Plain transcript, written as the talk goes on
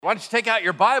Why don't you take out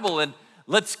your Bible and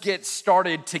let's get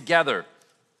started together.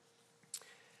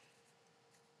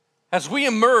 As we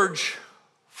emerge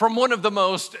from one of the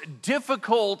most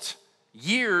difficult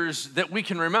years that we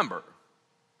can remember,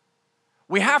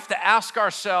 we have to ask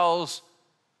ourselves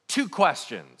two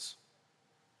questions,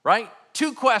 right?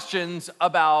 Two questions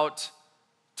about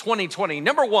 2020.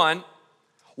 Number one,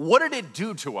 what did it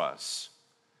do to us?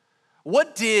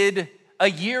 What did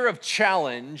a year of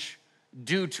challenge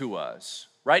do to us?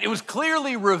 Right? It was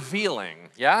clearly revealing,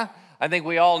 yeah? I think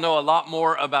we all know a lot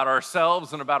more about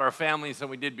ourselves and about our families than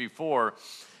we did before.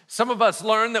 Some of us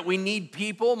learned that we need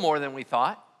people more than we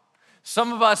thought.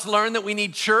 Some of us learned that we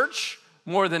need church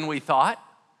more than we thought.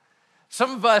 Some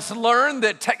of us learned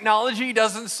that technology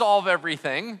doesn't solve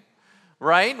everything,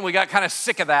 right? And we got kind of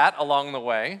sick of that along the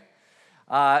way.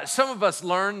 Some of us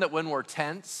learned that when we're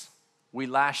tense, we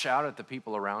lash out at the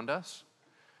people around us.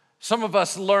 Some of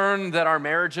us learned that our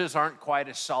marriages aren't quite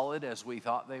as solid as we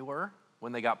thought they were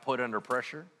when they got put under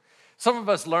pressure. Some of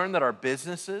us learned that our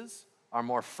businesses are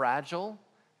more fragile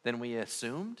than we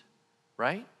assumed,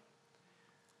 right?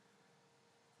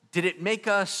 Did it make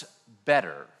us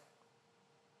better?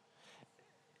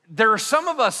 There are some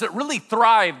of us that really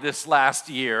thrived this last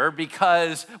year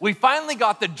because we finally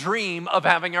got the dream of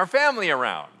having our family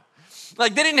around.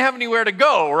 Like, they didn't have anywhere to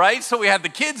go, right? So we had the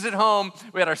kids at home,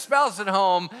 we had our spouse at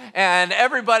home, and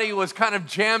everybody was kind of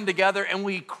jammed together, and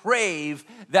we crave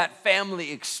that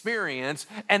family experience,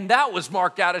 and that was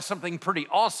marked out as something pretty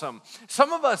awesome.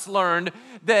 Some of us learned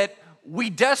that we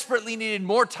desperately needed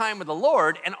more time with the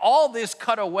Lord, and all this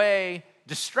cut away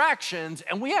distractions,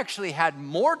 and we actually had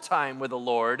more time with the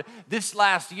Lord this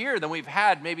last year than we've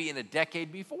had maybe in a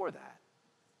decade before that.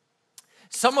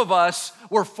 Some of us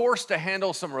were forced to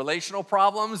handle some relational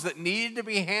problems that needed to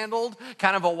be handled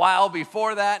kind of a while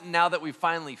before that, and now that we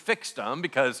finally fixed them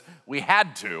because we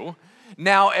had to,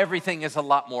 now everything is a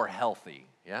lot more healthy,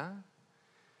 yeah?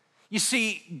 You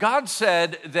see, God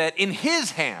said that in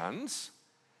His hands,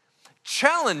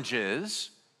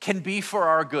 challenges can be for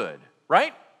our good,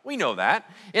 right? We know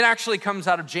that. It actually comes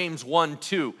out of James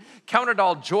 1:2. Count it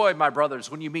all joy, my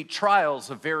brothers, when you meet trials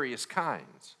of various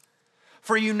kinds.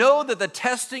 For you know that the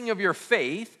testing of your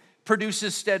faith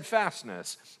produces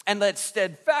steadfastness, and let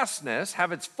steadfastness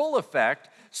have its full effect,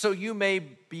 so you may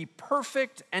be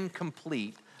perfect and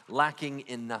complete, lacking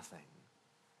in nothing.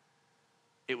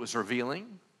 It was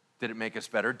revealing. Did it make us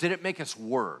better? Did it make us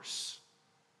worse?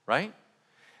 Right?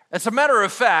 As a matter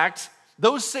of fact,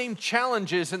 those same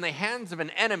challenges in the hands of an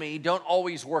enemy don't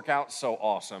always work out so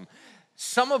awesome.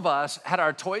 Some of us had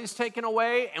our toys taken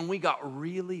away, and we got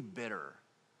really bitter.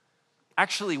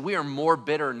 Actually, we are more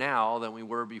bitter now than we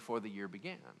were before the year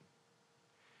began.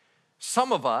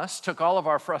 Some of us took all of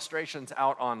our frustrations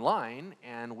out online,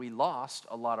 and we lost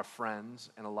a lot of friends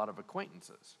and a lot of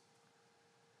acquaintances.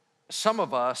 Some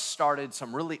of us started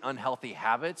some really unhealthy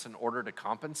habits in order to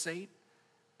compensate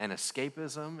and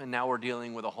escapism, and now we're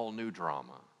dealing with a whole new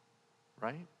drama,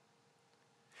 right?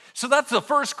 So that's the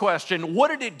first question. What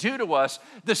did it do to us?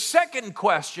 The second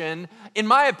question, in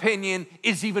my opinion,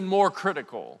 is even more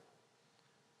critical.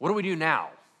 What do we do now?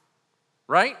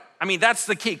 Right? I mean, that's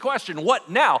the key question. What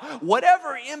now?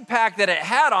 Whatever impact that it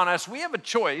had on us, we have a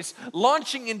choice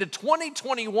launching into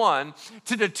 2021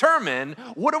 to determine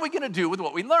what are we going to do with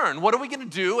what we learned? What are we going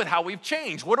to do with how we've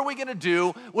changed? What are we going to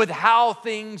do with how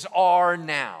things are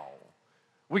now?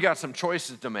 We got some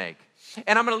choices to make.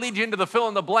 And I'm going to lead you into the fill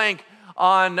in the blank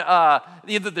on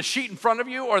either the sheet in front of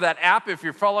you or that app. If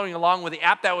you're following along with the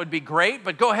app, that would be great.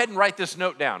 But go ahead and write this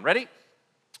note down. Ready?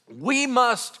 We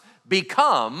must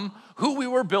become who we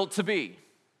were built to be.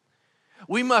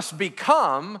 We must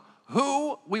become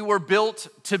who we were built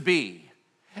to be.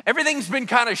 Everything's been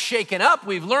kind of shaken up.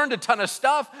 We've learned a ton of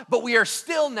stuff, but we are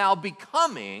still now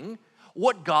becoming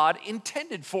what God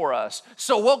intended for us.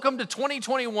 So welcome to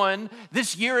 2021.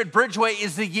 This year at Bridgeway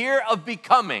is the year of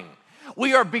becoming.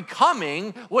 We are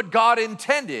becoming what God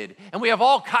intended, and we have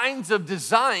all kinds of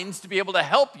designs to be able to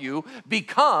help you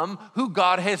become who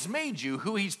God has made you,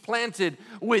 who He's planted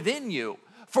within you.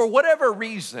 For whatever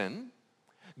reason,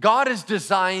 God has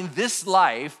designed this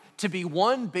life to be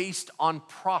one based on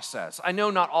process. I know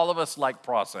not all of us like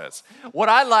process. What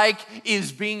I like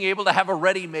is being able to have a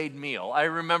ready-made meal. I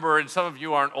remember, and some of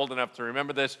you aren't old enough to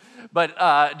remember this,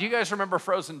 but do you guys remember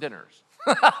frozen dinners?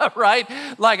 Right?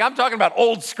 Like, I'm talking about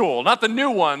old school, not the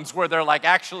new ones where they're like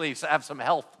actually have some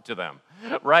health to them,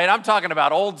 right? I'm talking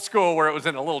about old school where it was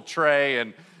in a little tray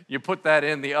and you put that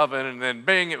in the oven and then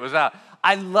bing, it was out.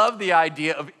 I love the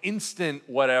idea of instant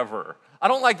whatever. I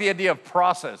don't like the idea of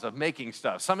process, of making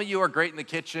stuff. Some of you are great in the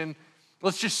kitchen.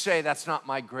 Let's just say that's not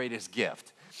my greatest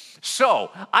gift.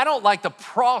 So I don't like the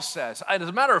process. As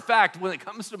a matter of fact, when it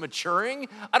comes to maturing,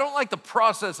 I don't like the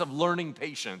process of learning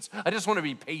patience. I just want to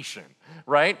be patient,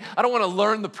 right? I don't want to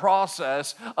learn the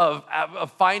process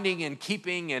of finding and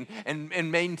keeping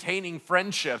and maintaining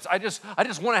friendships. I just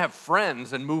want to have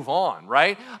friends and move on,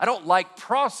 right? I don't like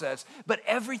process, but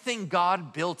everything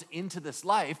God built into this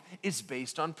life is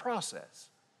based on process.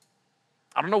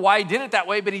 I don't know why he did it that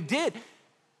way, but he did.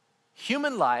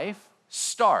 Human life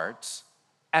starts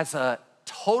as a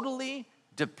totally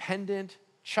dependent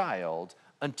child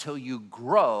until you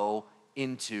grow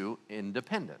into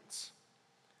independence.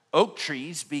 Oak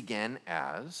trees began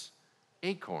as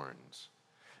acorns.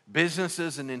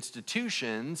 Businesses and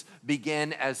institutions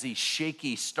began as these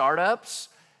shaky startups,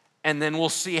 and then we'll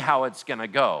see how it's gonna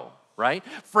go, right?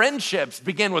 Friendships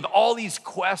begin with all these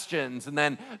questions, and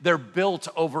then they're built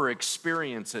over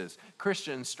experiences.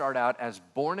 Christians start out as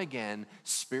born-again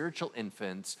spiritual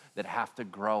infants that have to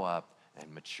grow up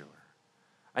and mature.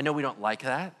 I know we don't like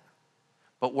that,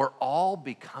 but we're all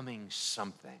becoming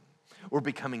something. We're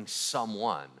becoming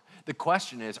someone. The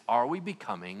question is, are we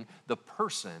becoming the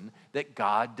person that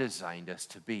God designed us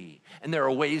to be? And there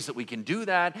are ways that we can do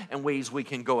that and ways we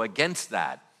can go against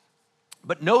that.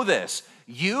 But know this,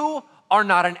 you are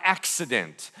not an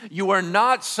accident. You are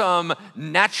not some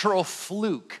natural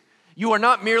fluke. You are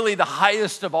not merely the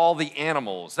highest of all the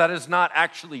animals. That is not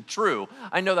actually true.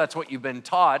 I know that's what you've been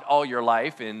taught all your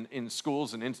life in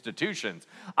schools and institutions.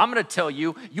 I'm gonna tell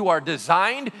you, you are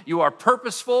designed, you are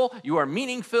purposeful, you are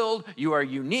meaning-filled, you are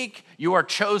unique, you are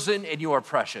chosen, and you are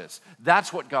precious.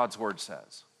 That's what God's word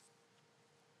says.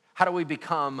 How do we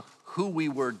become who we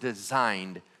were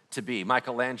designed to be?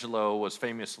 Michelangelo was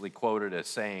famously quoted as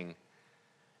saying,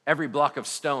 "Every block of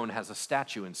stone has a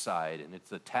statue inside, and it's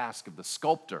the task of the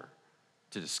sculptor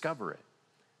to discover it."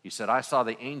 He said, "I saw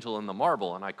the angel in the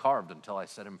marble, and I carved until I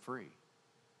set him free."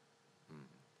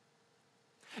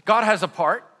 God has a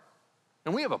part,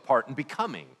 and we have a part in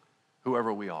becoming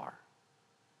whoever we are.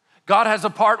 God has a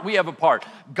part, we have a part.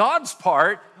 God's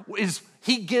part is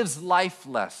he gives life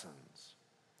lessons.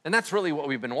 And that's really what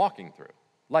we've been walking through,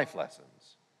 life lessons.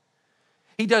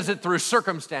 He does it through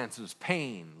circumstances,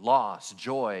 pain, loss,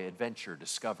 joy, adventure,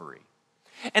 discovery.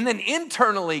 And then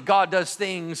internally, God does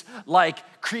things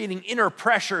like creating inner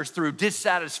pressures through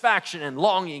dissatisfaction and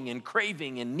longing and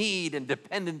craving and need and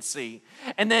dependency.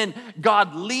 And then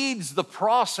God leads the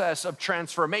process of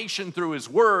transformation through his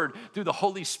word, through the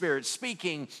Holy Spirit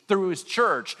speaking, through his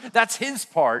church. That's his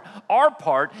part. Our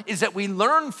part is that we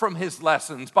learn from his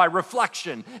lessons by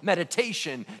reflection,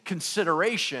 meditation,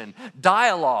 consideration,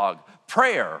 dialogue,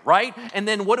 prayer, right? And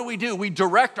then what do? We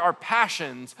direct our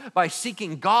passions by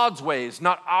seeking God's ways,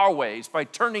 not our ways, by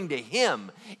turning to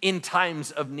him in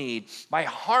times of need, by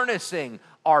harnessing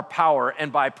our power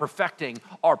and by perfecting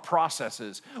our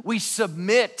processes. We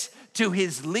submit to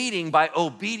his leading by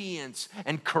obedience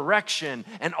and correction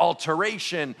and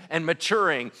alteration and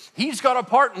maturing. He's got a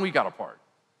part and we got a part.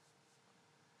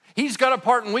 He's got a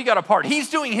part and we got a part. He's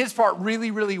doing his part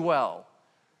really, really well.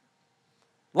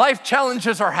 Life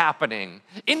challenges are happening.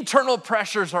 Internal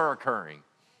pressures are occurring.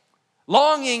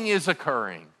 Longing is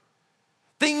occurring.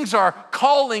 Things are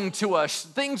calling to us.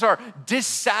 Things are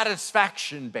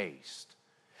dissatisfaction based.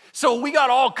 So we got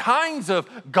all kinds of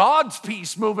God's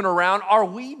peace moving around. Are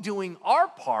we doing our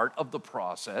part of the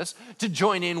process to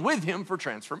join in with him for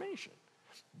transformation?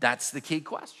 That's the key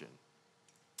question.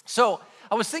 So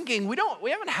I was thinking, we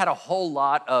haven't had a whole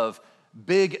lot of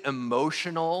big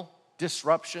emotional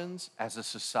disruptions as a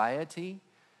society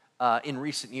in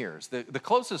recent years. The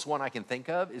closest one I can think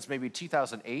of is maybe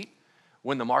 2008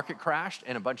 when the market crashed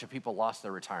and a bunch of people lost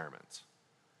their retirements.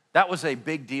 That was a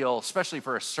big deal, especially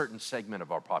for a certain segment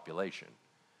of our population.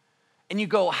 And you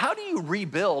go, how do you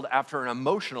rebuild after an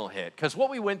emotional hit? Because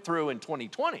what we went through in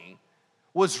 2020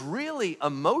 was really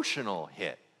emotional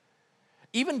hit.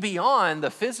 Even beyond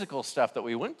the physical stuff that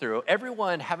we went through,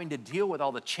 everyone having to deal with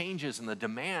all the changes and the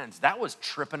demands, that was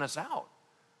tripping us out,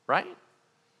 right?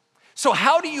 So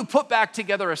how do you put back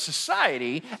together a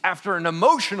society after an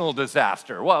emotional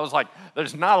disaster? Well, I was like,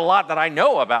 there's not a lot that I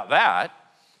know about that.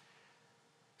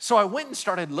 So I went and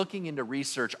started looking into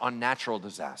research on natural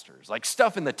disasters, like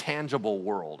stuff in the tangible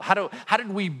world. How did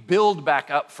we build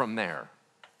back up from there?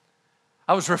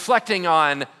 I was reflecting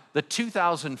on the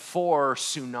 2004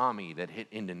 tsunami that hit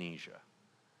Indonesia.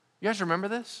 You guys remember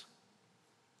this?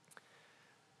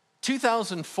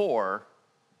 2004,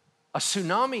 a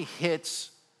tsunami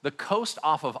hits the coast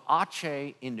off of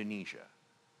Aceh, Indonesia.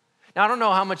 Now, I don't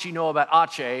know how much you know about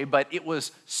Aceh, but it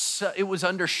was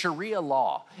under Sharia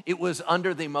law. It was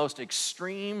under the most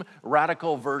extreme,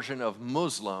 radical version of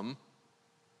Muslim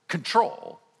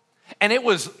control. And it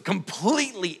was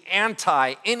completely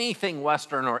anti anything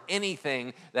Western or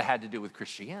anything that had to do with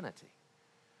Christianity.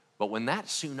 But when that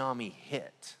tsunami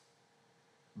hit,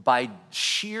 by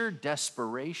sheer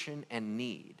desperation and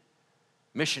need,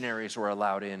 missionaries were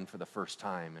allowed in for the first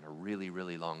time in a really,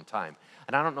 really long time.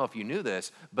 And I don't know if you knew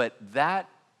this, but that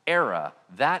era,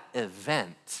 that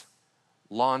event,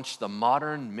 launched the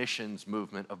modern missions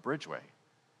movement of Bridgeway.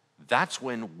 That's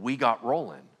when we got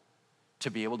rolling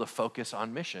to be able to focus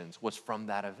on missions, was from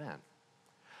that event.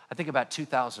 I think about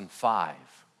 2005,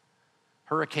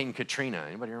 Hurricane Katrina.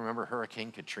 Anybody remember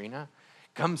Hurricane Katrina?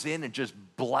 Comes in and just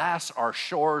blasts our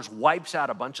shores, wipes out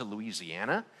a bunch of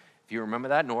Louisiana. If you remember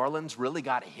that, New Orleans really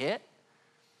got hit.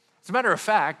 As a matter of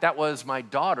fact, that was my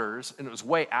daughter's, and it was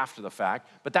way after the fact,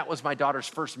 but that was my daughter's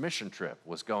first mission trip,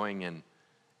 was going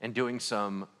and doing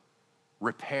some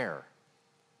repair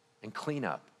and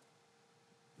cleanup.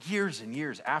 Years and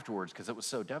years afterwards, because it was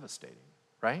so devastating,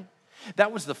 right?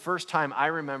 That was the first time I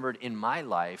remembered in my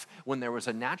life when there was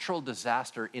a natural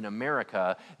disaster in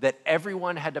America that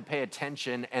everyone had to pay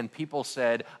attention and people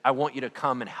said, I want you to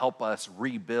come and help us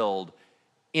rebuild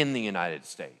in the United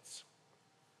States.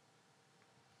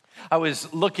 I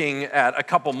was looking at a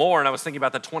couple more and I was thinking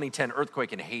about the 2010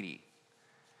 earthquake in Haiti.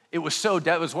 It was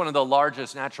one of the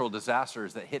largest natural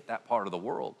disasters that hit that part of the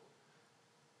world.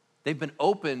 They've been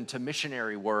open to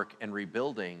missionary work and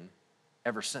rebuilding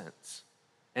ever since.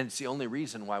 And it's the only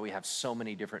reason why we have so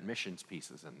many different missions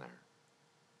pieces in there.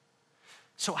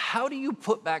 So how do you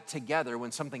put back together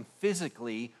when something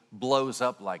physically blows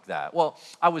up like that? Well,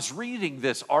 I was reading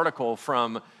this article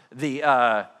from the,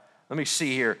 let me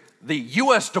see here, the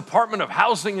U.S. Department of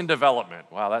Housing and Development.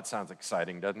 Wow, that sounds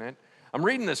exciting, doesn't it? I'm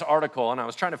reading this article and I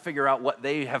was trying to figure out what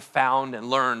they have found and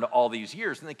learned all these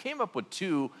years. And they came up with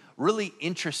two really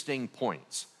interesting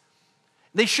points.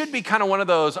 They should be kind of one of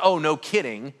those, oh, no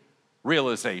kidding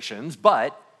realizations,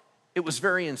 but it was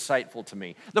very insightful to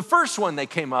me. The first one they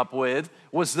came up with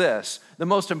was this: the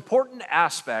most important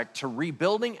aspect to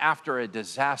rebuilding after a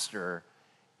disaster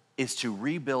is to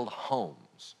rebuild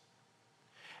homes.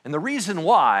 And the reason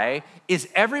why is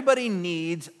everybody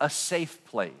needs a safe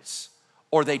place,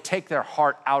 or they take their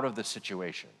heart out of the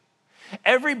situation.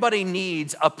 Everybody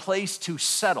needs a place to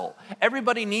settle.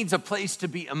 Everybody needs a place to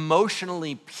be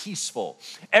emotionally peaceful.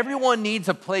 Everyone needs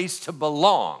a place to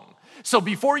belong. So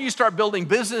before you start building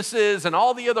businesses and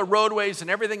all the other roadways and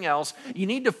everything else, you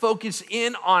need to focus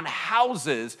in on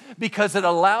houses because it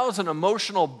allows an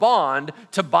emotional bond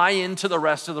to buy into the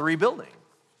rest of the rebuilding.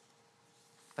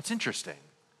 That's interesting.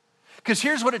 Because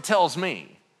here's what it tells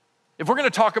me. If we're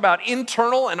going to talk about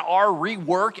internal and our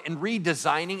rework and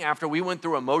redesigning after we went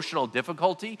through emotional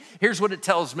difficulty, here's what it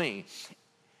tells me.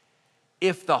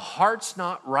 If the heart's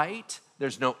not right,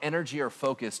 there's no energy or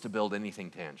focus to build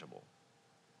anything tangible.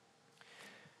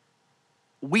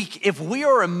 If we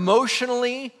are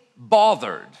emotionally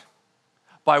bothered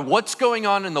by what's going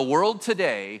on in the world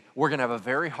today, we're going to have a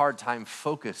very hard time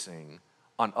focusing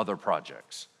on other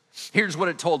projects. Here's what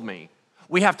it told me.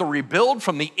 We have to rebuild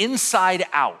from the inside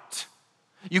out.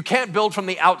 You can't build from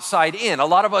the outside in. A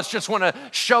lot of us just want to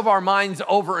shove our minds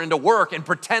over into work and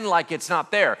pretend like it's not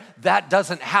there. That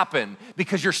doesn't happen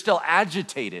because you're still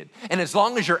agitated. And as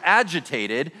long as you're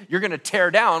agitated, you're going to tear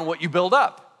down what you build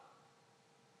up.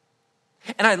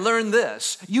 And I learned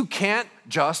this: you can't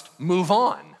just move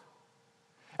on.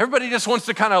 Everybody just wants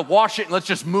to kind of wash it and let's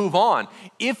just move on.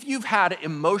 If you've had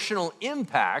emotional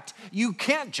impact, you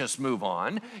can't just move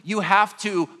on. You have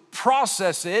to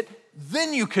process it,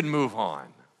 then you can move on.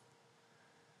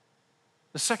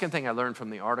 The second thing I learned from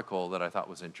the article that I thought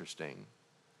was interesting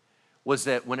was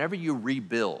that whenever you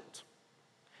rebuild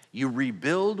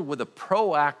with a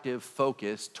proactive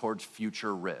focus towards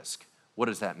future risk. What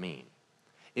does that mean?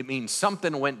 It means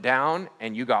something went down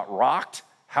and you got rocked.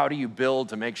 How do you build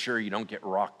to make sure you don't get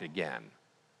rocked again?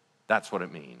 That's what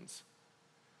it means.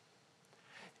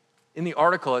 In the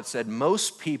article, it said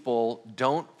most people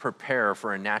don't prepare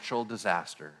for a natural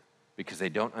disaster because they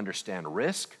don't understand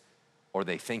risk or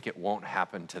they think it won't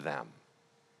happen to them.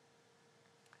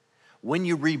 When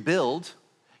you rebuild,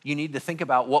 you need to think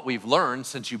about what we've learned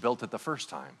since you built it the first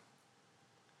time.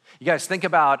 You guys think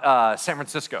about San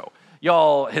Francisco.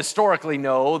 Y'all historically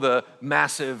know the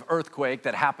massive earthquake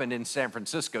that happened in San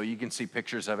Francisco. You can see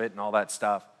pictures of it and all that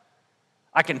stuff.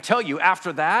 I can tell you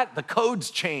after that, the codes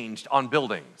changed on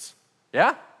buildings.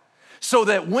 Yeah? So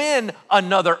that when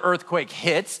another earthquake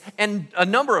hits, and a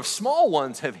number of small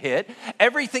ones have hit,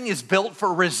 everything is built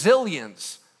for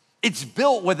resilience. It's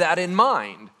built with that in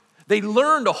mind. They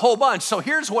learned a whole bunch. So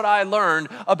here's what I learned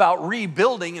about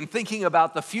rebuilding and thinking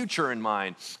about the future in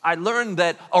mind. I learned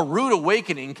that a rude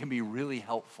awakening can be really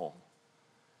helpful.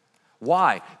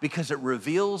 Why? Because it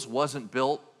reveals wasn't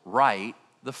built right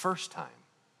the first time.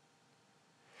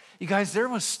 You guys, there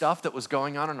was stuff that was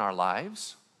going on in our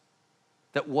lives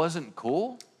that wasn't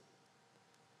cool,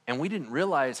 and we didn't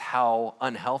realize how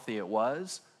unhealthy it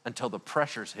was until the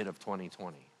pressures hit of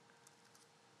 2020.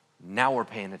 Now we're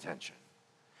paying attention.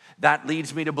 That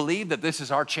leads me to believe that this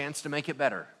is our chance to make it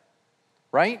better,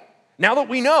 right? Now that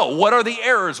we know what are the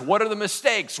errors, what are the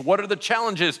mistakes, what are the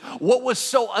challenges, what was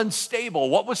so unstable,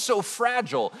 what was so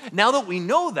fragile, now that we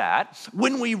know that,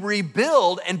 when we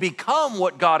rebuild and become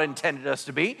what God intended us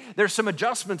to be, there's some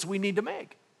adjustments we need to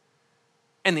make.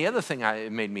 And the other thing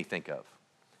it made me think of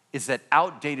is that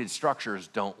outdated structures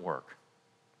don't work.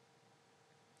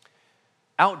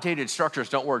 Outdated structures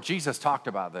don't work. Jesus talked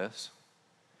about this.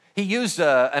 He used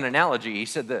an analogy. He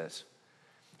said this.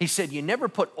 He said, you never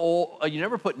put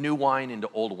new wine into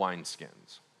old wineskins.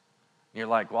 And you're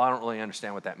like, well, I don't really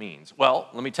understand what that means. Well,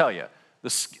 let me tell you.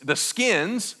 The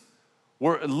skins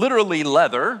were literally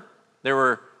leather. They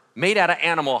were made out of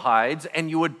animal hides, and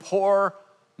you would pour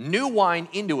new wine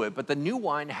into it, but the new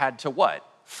wine had to what?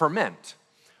 Ferment.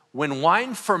 When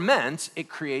wine ferments, it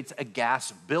creates a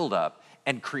gas buildup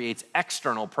and creates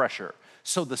external pressure.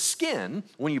 So the skin,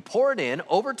 when you pour it in,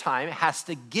 over time, has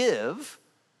to give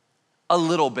a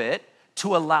little bit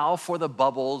to allow for the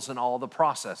bubbles and all the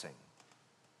processing.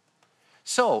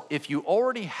 So if you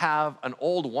already have an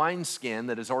old wineskin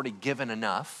that is already given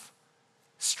enough,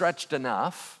 stretched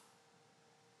enough,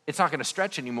 it's not going to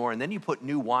stretch anymore, and then you put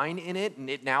new wine in it, and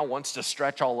it now wants to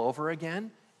stretch all over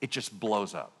again, it just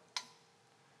blows up.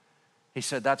 He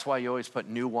said that's why you always put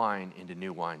new wine into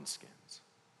new wineskins.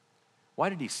 Why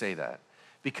did he say that?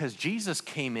 Because Jesus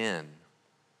came in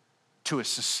to a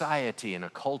society and a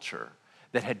culture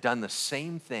that had done the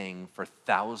same thing for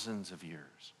thousands of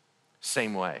years.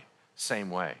 Same way, same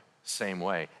way, same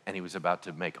way. And he was about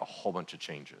to make a whole bunch of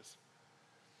changes.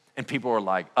 And people were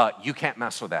like, you can't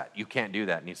mess with that. You can't do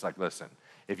that. And he's like, listen,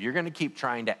 if you're going to keep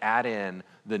trying to add in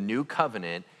the new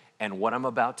covenant and what I'm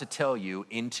about to tell you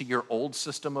into your old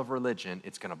system of religion,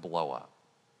 it's going to blow up.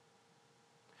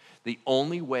 The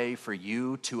only way for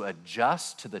you to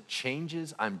adjust to the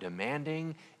changes I'm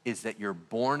demanding is that you're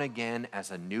born again as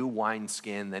a new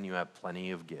wineskin, then you have plenty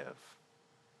of give.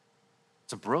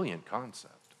 It's a brilliant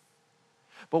concept.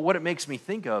 But what it makes me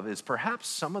think of is perhaps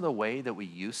some of the way that we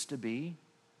used to be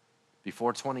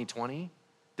before 2020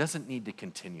 doesn't need to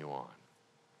continue on.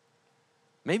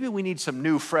 Maybe we need some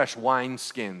new, fresh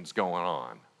wineskins going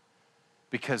on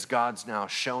because God's now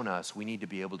shown us we need to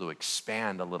be able to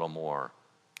expand a little more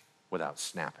without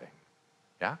snapping.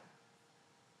 Yeah?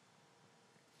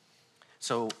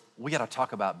 So we got to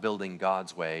talk about building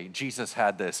God's way. Jesus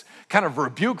had this kind of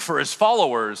rebuke for his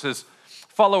followers. His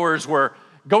followers were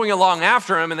going along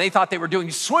after him, and they thought they were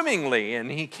doing swimmingly,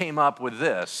 and he came up with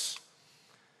this.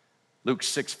 Luke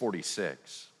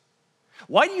 6:46.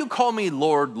 Why do you call me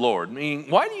Lord, Lord? Meaning,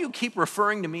 why do you keep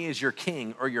referring to me as your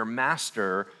king or your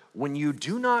master when you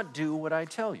do not do what I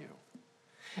tell you?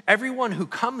 Everyone who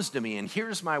comes to me and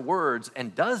hears my words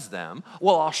and does them,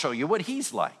 well, I'll show you what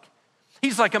he's like.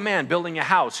 He's like a man building a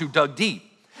house who dug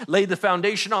deep, laid the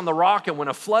foundation on the rock, and when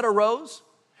a flood arose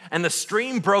and the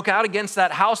stream broke out against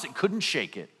that house, it couldn't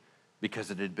shake it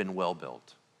because it had been well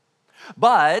built.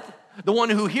 But the one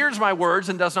who hears my words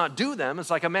and does not do them is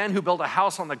like a man who built a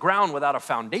house on the ground without a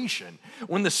foundation.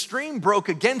 When the stream broke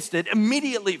against it,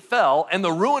 immediately it fell, and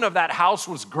the ruin of that house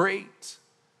was great.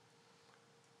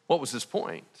 What was his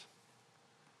point?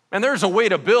 And there's a way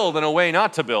to build and a way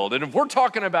not to build. And if we're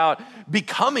talking about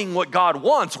becoming what God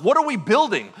wants, what are we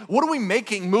building? What are we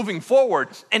making moving forward?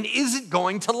 And is it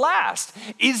going to last?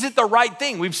 Is it the right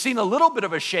thing? We've seen a little bit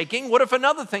of a shaking. What if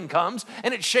another thing comes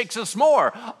and it shakes us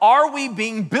more? Are we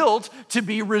being built to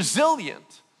be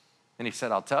resilient? And he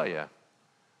said, I'll tell you,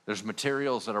 there's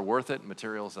materials that are worth it and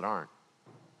materials that aren't.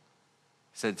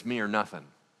 He said, it's me or nothing.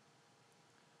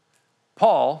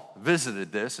 Paul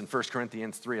visited this in 1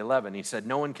 Corinthians 3:11. He said,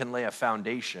 no one can lay a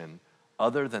foundation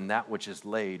other than that which is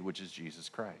laid, which is Jesus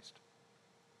Christ.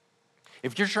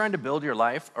 If you're trying to build your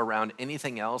life around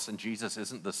anything else and Jesus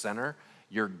isn't the center,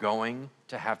 you're going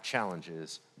to have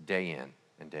challenges day in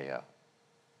and day out.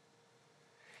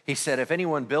 He said, if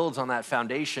anyone builds on that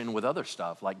foundation with other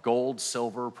stuff like gold,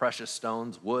 silver, precious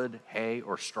stones, wood, hay,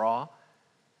 or straw,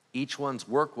 each one's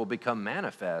work will become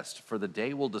manifest, for the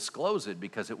day will disclose it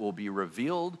because it will be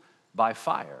revealed by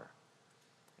fire.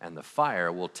 And the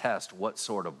fire will test what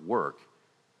sort of work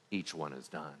each one has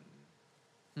done.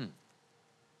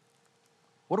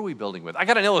 What are we building with? I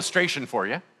got an illustration for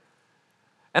you.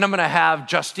 And I'm going to have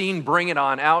Justine bring it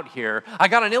on out here. I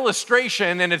got an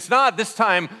illustration, and it's not this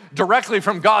time directly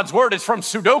from God's word. It's from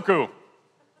Sudoku.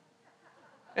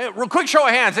 Hey, real quick show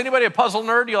of hands. Anybody a puzzle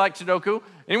nerd? You like Sudoku?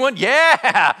 Anyone?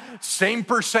 Yeah. Same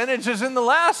percentage as in the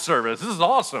last service. This is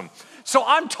awesome. So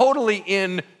I'm totally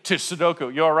into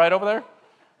Sudoku. You all right over there?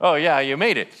 Oh, yeah, you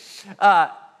made it.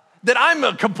 That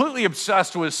I'm completely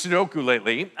obsessed with Sudoku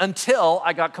lately until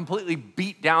I got completely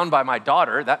beat down by my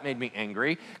daughter. That made me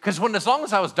angry because as long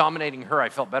as I was dominating her, I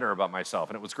felt better about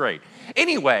myself, and it was great.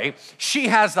 Anyway, she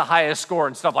has the highest score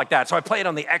and stuff like that, so I play it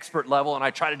on the expert level, and I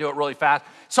try to do it really fast.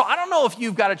 So I don't know if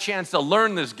you've got a chance to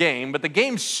learn this game, but the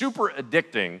game's super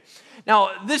addicting. Now,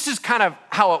 this is kind of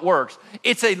how it works.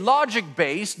 It's a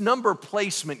logic-based number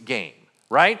placement game,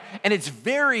 right? And it's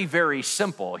very, very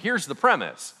simple. Here's the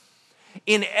premise.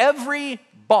 In every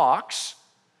box,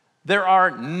 there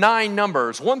are 9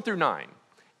 numbers, 1 through 9.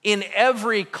 In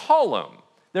every column,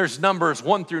 there's numbers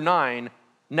 1 through 9,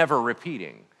 never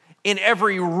repeating. In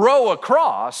every row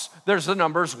across, there's the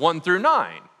numbers 1 through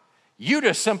 9. You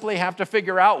just simply have to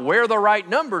figure out where the right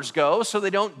numbers go so they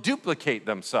don't duplicate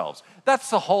themselves. That's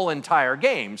the whole entire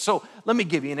game. So let me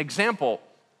give you an example.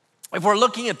 If we're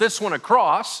looking at this one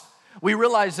across, we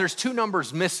realize there's 2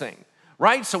 numbers missing.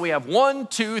 Right? So we have 1,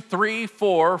 2, 3,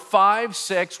 4, 5,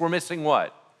 6. We're missing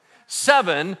what?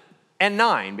 7 and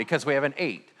 9 because we have an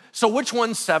 8. So which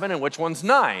one's 7 and which one's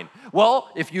 9? Well,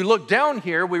 if you look down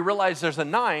here, we realize there's a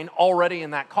 9 already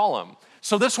in that column.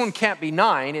 So this one can't be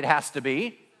 9. It has to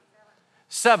be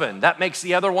 7. That makes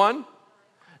the other one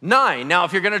 9. Now,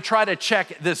 if you're going to try to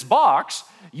check this box,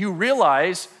 you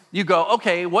realize, you go,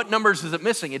 okay, what numbers is it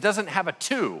missing? It doesn't have a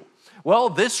 2. Well,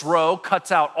 this row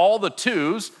cuts out all the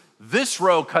 2s. This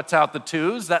row cuts out the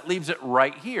 2s, that leaves it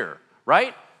right here,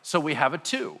 right? So we have a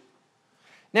 2.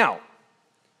 Now,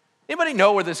 anybody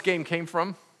know where this game came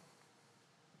from?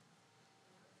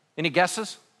 Any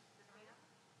guesses?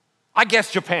 I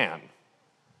guess Japan,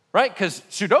 right? Because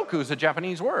Sudoku is a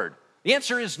Japanese word. The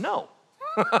answer is no,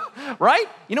 right?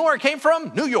 You know where it came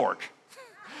from? New York.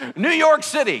 New York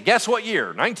City, guess what year?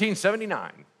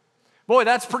 1979. Boy,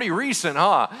 that's pretty recent,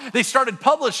 huh? They started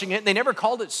publishing it, and they never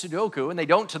called it Sudoku, and they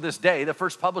don't to this day, the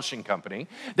first publishing company.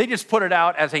 They just put it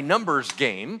out as a numbers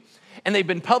game, and they've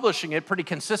been publishing it pretty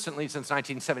consistently since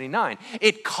 1979.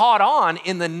 It caught on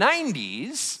in the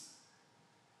 90s.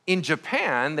 In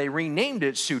Japan, they renamed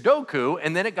it Sudoku,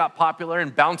 and then it got popular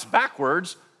and bounced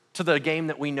backwards to the game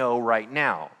that we know right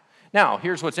now. Now,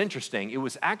 here's what's interesting. It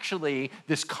was actually,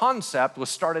 this concept was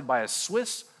started by a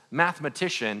Swiss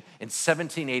mathematician in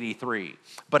 1783,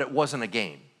 but it wasn't a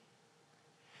game.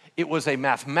 It was a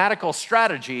mathematical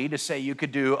strategy to say you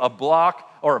could do a block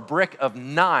or a brick of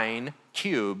 9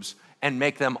 cubes and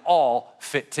make them all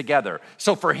fit together.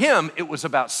 So for him, it was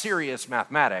about serious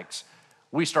mathematics.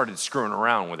 We started screwing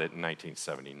around with it in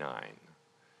 1979.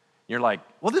 You're like,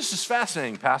 well, this is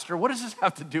fascinating, Pastor. What does this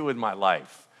have to do with my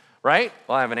life? Right?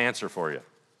 Well, I have an answer for you.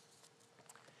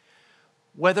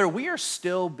 Whether we are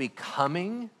still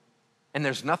becoming, and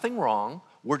there's nothing wrong,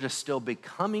 we're just still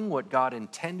becoming what God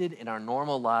intended in our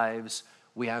normal lives,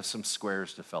 we have some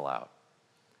squares to fill out.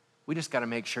 We just got to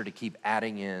make sure to keep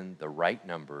adding in the right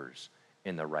numbers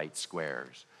in the right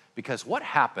squares. Because what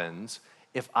happens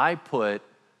if I put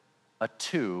a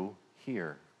 2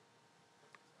 here?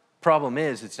 Problem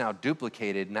is, it's now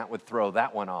duplicated, and that would throw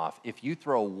that one off. If you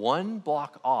throw one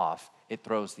block off, it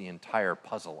throws the entire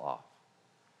puzzle off,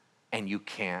 and you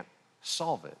can't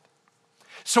solve it.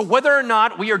 So whether or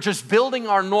not we are just building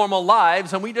our normal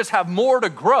lives and we just have more to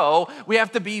grow, we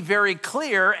have to be very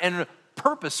clear and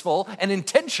purposeful and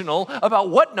intentional about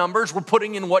what numbers we're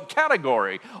putting in what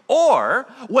category. Or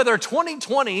whether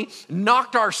 2020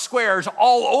 knocked our squares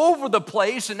all over the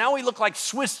place and now we look like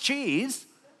Swiss cheese,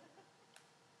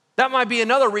 that might be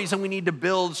another reason we need to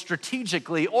build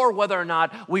strategically, or whether or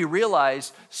not we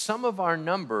realize some of our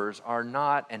numbers are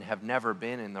not and have never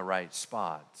been in the right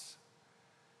spots.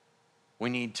 We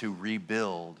need to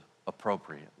rebuild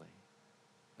appropriately.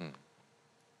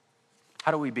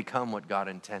 How do we become what God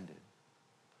intended?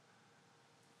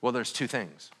 Well, there's 2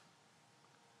 things.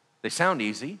 They sound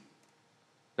easy.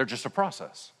 They're just a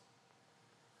process.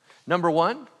 Number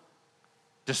 1,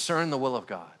 discern the will of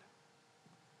God.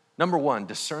 Number 1,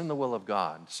 discern the will of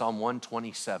God. Psalm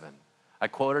 127. I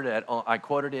quoted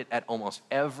it at almost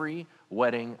every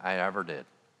wedding I ever did.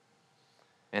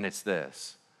 And it's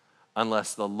this: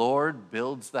 unless the Lord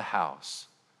builds the house,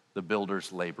 the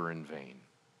builders labor in vain.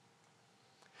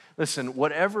 Listen,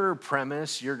 whatever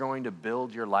premise you're going to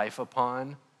build your life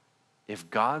upon, if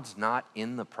God's not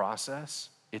in the process,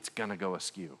 it's going to go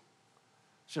askew.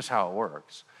 It's just how it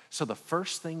works. So the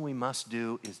first thing we must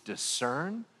do is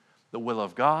discern the will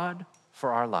of God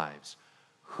for our lives.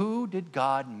 Who did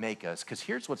God make us? Because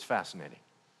here's what's fascinating.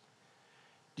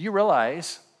 Do you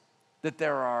realize that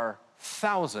there are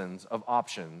thousands of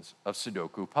options of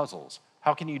Sudoku puzzles.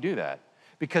 How can you do that?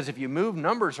 Because if you move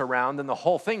numbers around, then the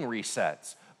whole thing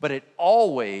resets. But it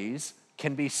always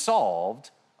can be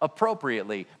solved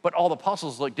appropriately. But all the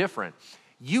puzzles look different.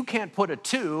 You can't put a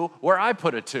 2 where I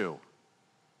put a 2.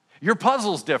 Your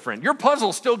puzzle's different. Your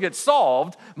puzzle still gets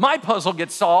solved. My puzzle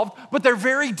gets solved, but they're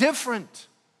very different.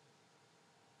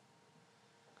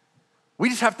 We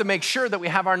just have to make sure that we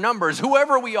have our numbers,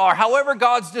 whoever we are, however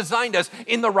God's designed us,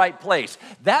 in the right place.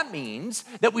 That means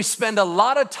that we spend a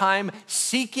lot of time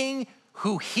seeking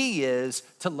who He is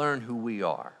to learn who we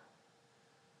are.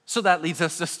 So that leads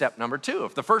us to step number 2.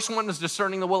 If the first one is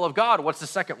discerning the will of God, what's the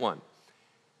second one?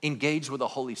 Engage with the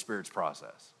Holy Spirit's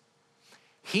process.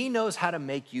 He knows how to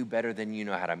make you better than you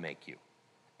know how to make you.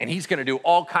 And He's going to do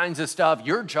all kinds of stuff.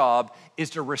 Your job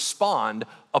is to respond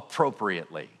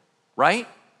appropriately, right?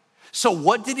 So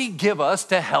what did He give us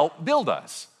to help build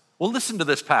us? Well, listen to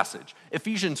this passage,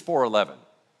 Ephesians 4:11.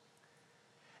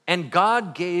 And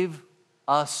God gave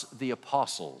us the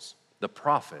apostles, the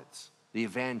prophets, the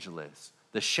evangelists,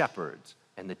 the shepherds,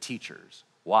 and the teachers.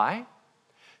 Why?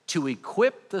 To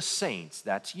equip the saints,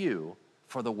 that's you,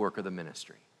 for the work of the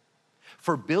ministry,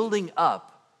 for building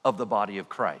up of the body of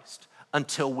Christ,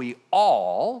 until we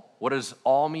all, what does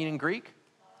all mean in Greek?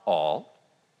 All.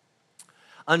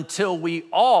 Until we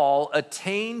all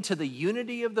attain to the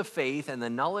unity of the faith and the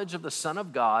knowledge of the Son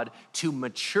of God, to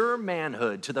mature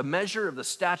manhood, to the measure of the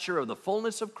stature of the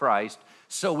fullness of Christ,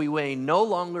 so we may no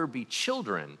longer be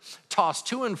children, tossed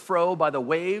to and fro by the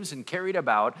waves and carried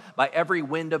about by every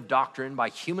wind of doctrine, by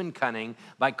human cunning,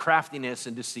 by craftiness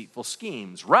and deceitful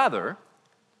schemes. Rather,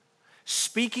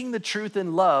 speaking the truth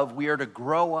in love, we are to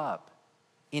grow up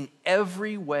in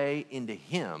every way into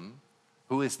Him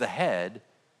who is the head,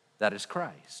 that is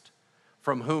Christ,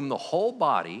 from whom the whole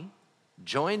body,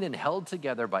 joined and held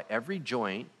together by every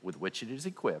joint with which it is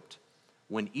equipped,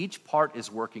 when each part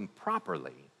is working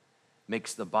properly,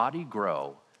 makes the body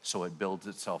grow so it builds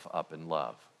itself up in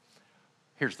love.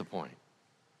 Here's the point.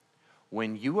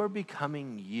 When you are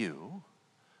becoming you,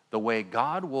 the way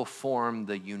God will form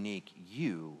the unique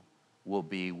you will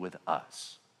be with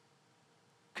us,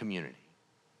 community.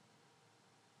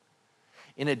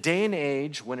 In a day and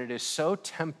age when it is so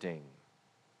tempting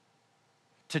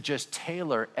to just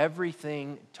tailor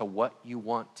everything to what you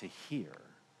want to hear,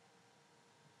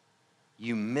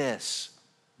 you miss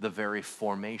the very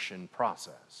formation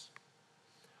process.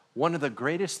 One of the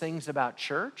greatest things about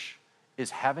church is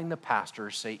having the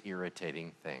pastor say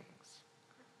irritating things.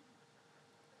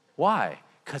 Why?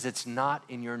 Because it's not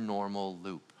in your normal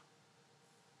loop.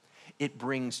 It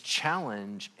brings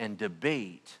challenge and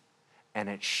debate, and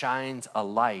it shines a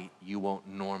light you won't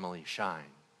normally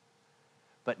shine.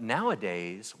 But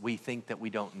nowadays, we think that we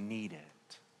don't need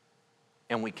it,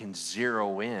 and we can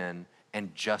zero in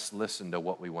and just listen to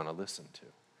what we want to listen to.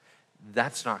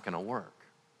 That's not going to work.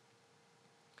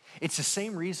 It's the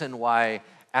same reason why,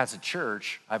 as a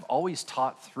church, I've always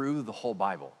taught through the whole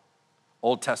Bible,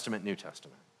 Old Testament, New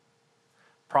Testament,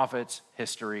 prophets,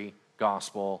 history,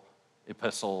 gospel,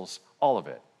 epistles, all of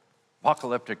it,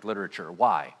 apocalyptic literature.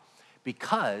 Why?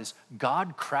 Because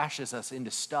God crashes us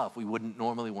into stuff we wouldn't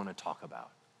normally want to talk about,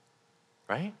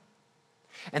 right?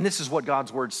 And this is what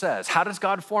God's word says. How does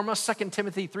God form us? 2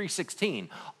 Timothy 3:16.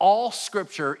 All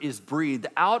scripture is breathed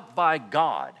out by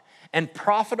God and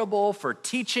profitable for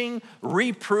teaching,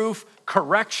 reproof,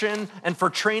 correction, and for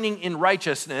training in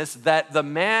righteousness, that the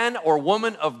man or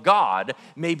woman of God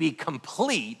may be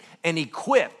complete and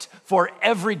equipped for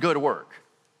every good work.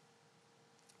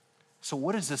 So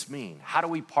what does this mean? How do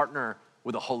we partner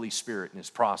with the Holy Spirit in His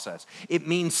process? It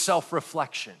means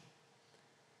self-reflection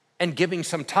and giving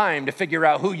some time to figure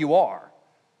out who you are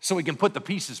so we can put the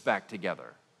pieces back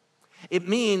together. It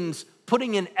means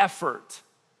putting in effort,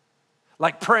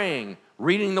 like praying,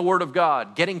 reading the Word of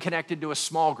God, getting connected to a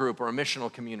small group or a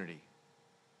missional community.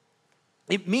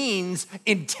 It means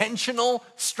intentional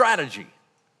strategy,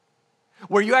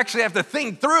 where you actually have to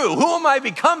think through, who am I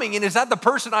becoming, and is that the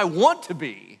person I want to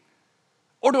be?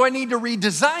 Or do I need to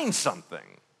redesign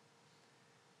something?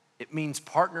 It means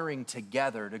partnering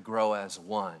together to grow as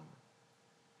one.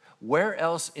 Where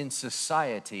else in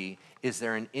society is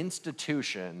there an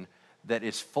institution that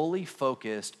is fully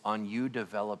focused on you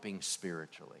developing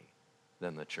spiritually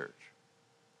than the church?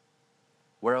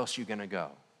 Where else are you going to go?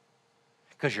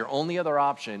 Because your only other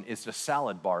option is to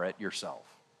salad bar it yourself.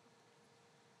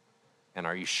 And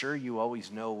are you sure you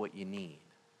always know what you need?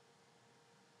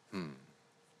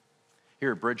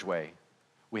 Here at Bridgeway,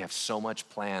 we have so much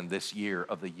planned this year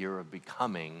of the year of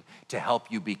becoming to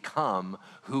help you become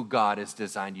who God has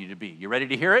designed you to be. You ready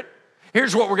to hear it?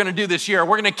 Here's what we're going to do this year.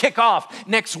 We're going to kick off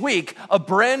next week a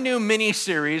brand new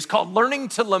mini-series called Learning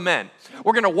to Lament.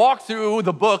 We're going to walk through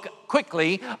the book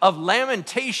quickly of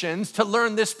Lamentations to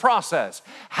learn this process.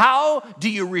 How do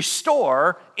you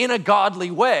restore in a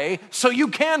godly way so you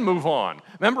can move on?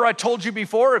 Remember I told you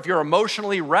before, if you're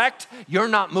emotionally wrecked, you're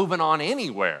not moving on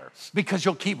anywhere because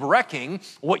you'll keep wrecking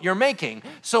what you're making.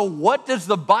 So what does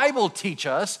the Bible teach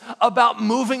us about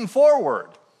moving forward?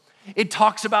 It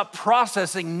talks about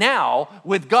processing now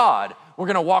with God. We're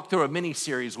going to walk through a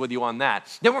mini-series with you on that.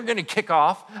 Then we're going to kick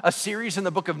off a series in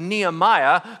the book of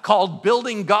Nehemiah called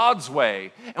Building God's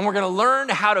Way. And we're going to learn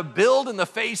how to build in the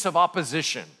face of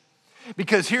opposition.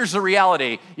 Because here's the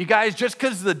reality. You guys, just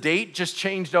because the date just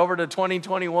changed over to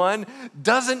 2021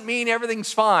 doesn't mean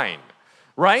everything's fine,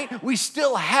 right? We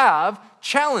still have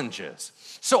challenges.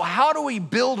 So how do we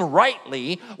build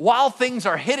rightly while things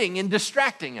are hitting and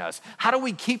distracting us? How do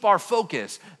we keep our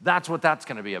focus? That's what that's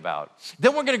going to be about.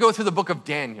 Then we're going to go through the book of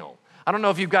Daniel. I don't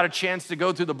know if you've got a chance to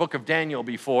go through the book of Daniel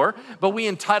before, but we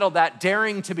entitled that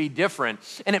Daring to be Different.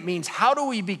 And it means, how do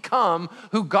we become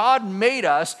who God made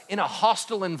us in a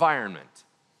hostile environment?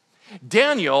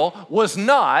 Daniel was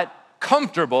not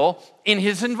comfortable in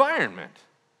his environment.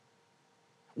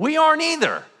 We aren't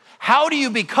either. How do you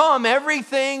become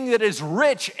everything that is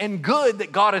rich and good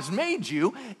that God has made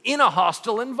you in a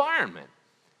hostile environment?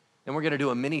 And we're going to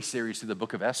do a mini-series through the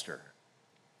book of Esther.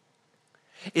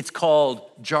 It's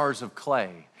called Jars of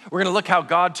Clay. We're going to look how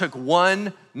God took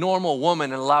one normal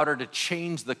woman and allowed her to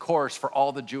change the course for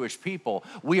all the Jewish people.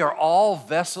 We are all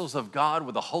vessels of God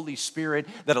with the Holy Spirit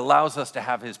that allows us to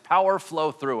have his power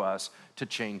flow through us to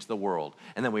change the world.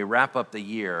 And then we wrap up the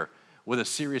year with a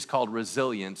series called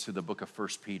Resilience through the book of 1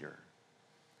 Peter.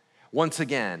 Once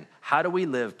again, how do we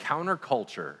live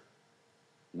counterculture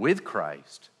with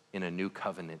Christ in a new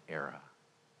covenant era?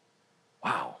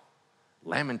 Wow.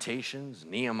 Lamentations,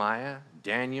 Nehemiah,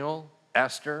 Daniel,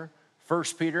 Esther, 1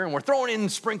 Peter, and we're throwing in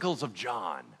sprinkles of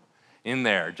John in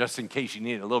there just in case you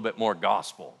need a little bit more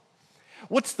gospel.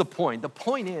 What's the point? The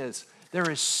point is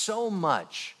there is so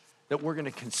much that we're going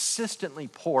to consistently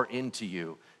pour into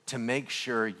you to make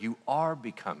sure you are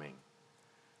becoming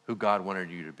who God wanted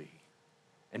you to be.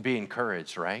 And be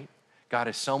encouraged, right? God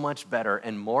is so much better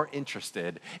and more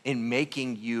interested in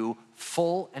making you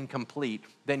full and complete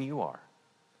than you are.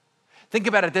 Think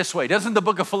about it this way. Doesn't the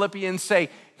book of Philippians say,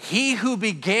 he who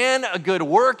began a good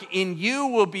work in you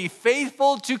will be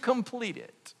faithful to complete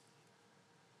it?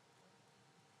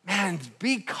 Man,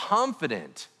 be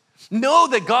confident. Know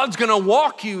that God's going to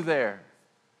walk you there.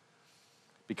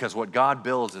 Because what God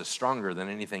builds is stronger than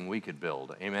anything we could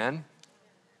build. Amen?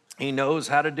 He knows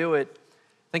how to do it.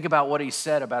 Think about what he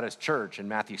said about his church in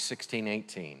Matthew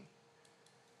 16:18.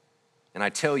 And I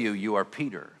tell you, you are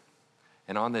Peter,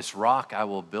 and on this rock I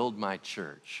will build my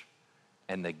church,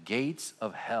 and the gates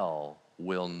of hell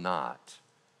will not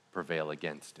prevail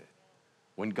against it.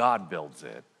 When God builds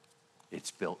it,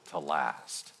 it's built to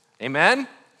last. Amen?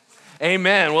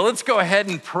 Amen. Well, let's go ahead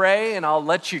and pray, and I'll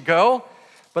let you go.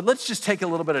 But let's just take a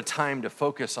little bit of time to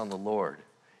focus on the Lord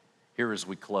here as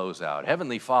we close out.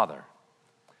 Heavenly Father,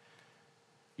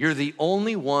 you're the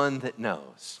only one that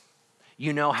knows.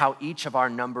 You know how each of our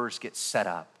numbers get set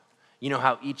up. You know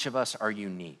how each of us are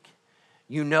unique.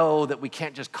 You know that we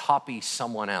can't just copy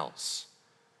someone else.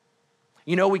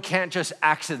 You know we can't just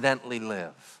accidentally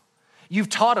live. You've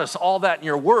taught us all that in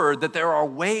your word, that there are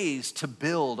ways to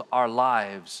build our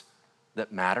lives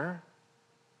that matter,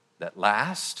 that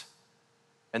last,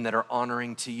 and that are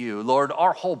honoring to you. Lord,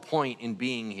 our whole point in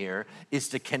being here is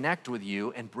to connect with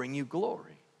you and bring you glory.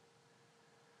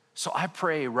 So I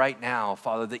pray right now,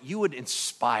 Father, that you would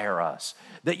inspire us,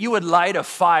 that you would light a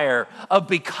fire of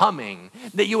becoming,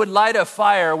 that you would light a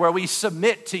fire where we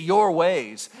submit to your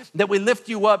ways, that we lift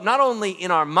you up not only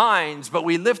in our minds, but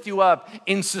we lift you up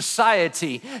in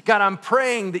society. God, I'm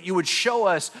praying that you would show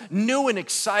us new and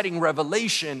exciting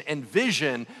revelation and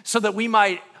vision so that we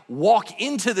might walk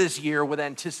into this year with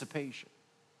anticipation.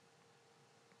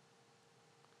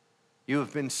 You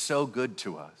have been so good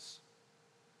to us.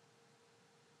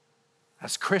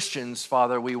 As Christians,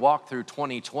 Father, we walk through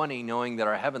 2020 knowing that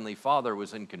our Heavenly Father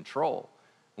was in control.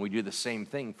 And we do the same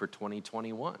thing for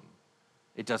 2021.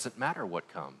 It doesn't matter what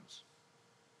comes.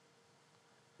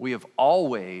 We have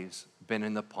always been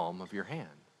in the palm of your hand.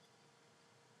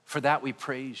 For that we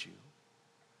praise you.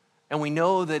 And we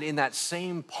know that in that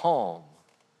same palm,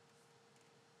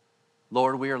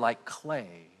 Lord, we are like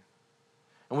clay.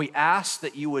 And we ask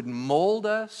that you would mold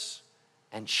us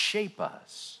and shape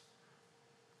us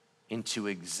into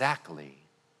exactly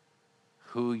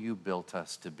who you built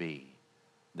us to be,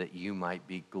 that you might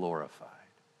be glorified.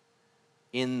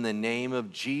 In the name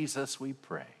of Jesus we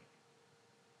pray.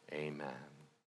 Amen.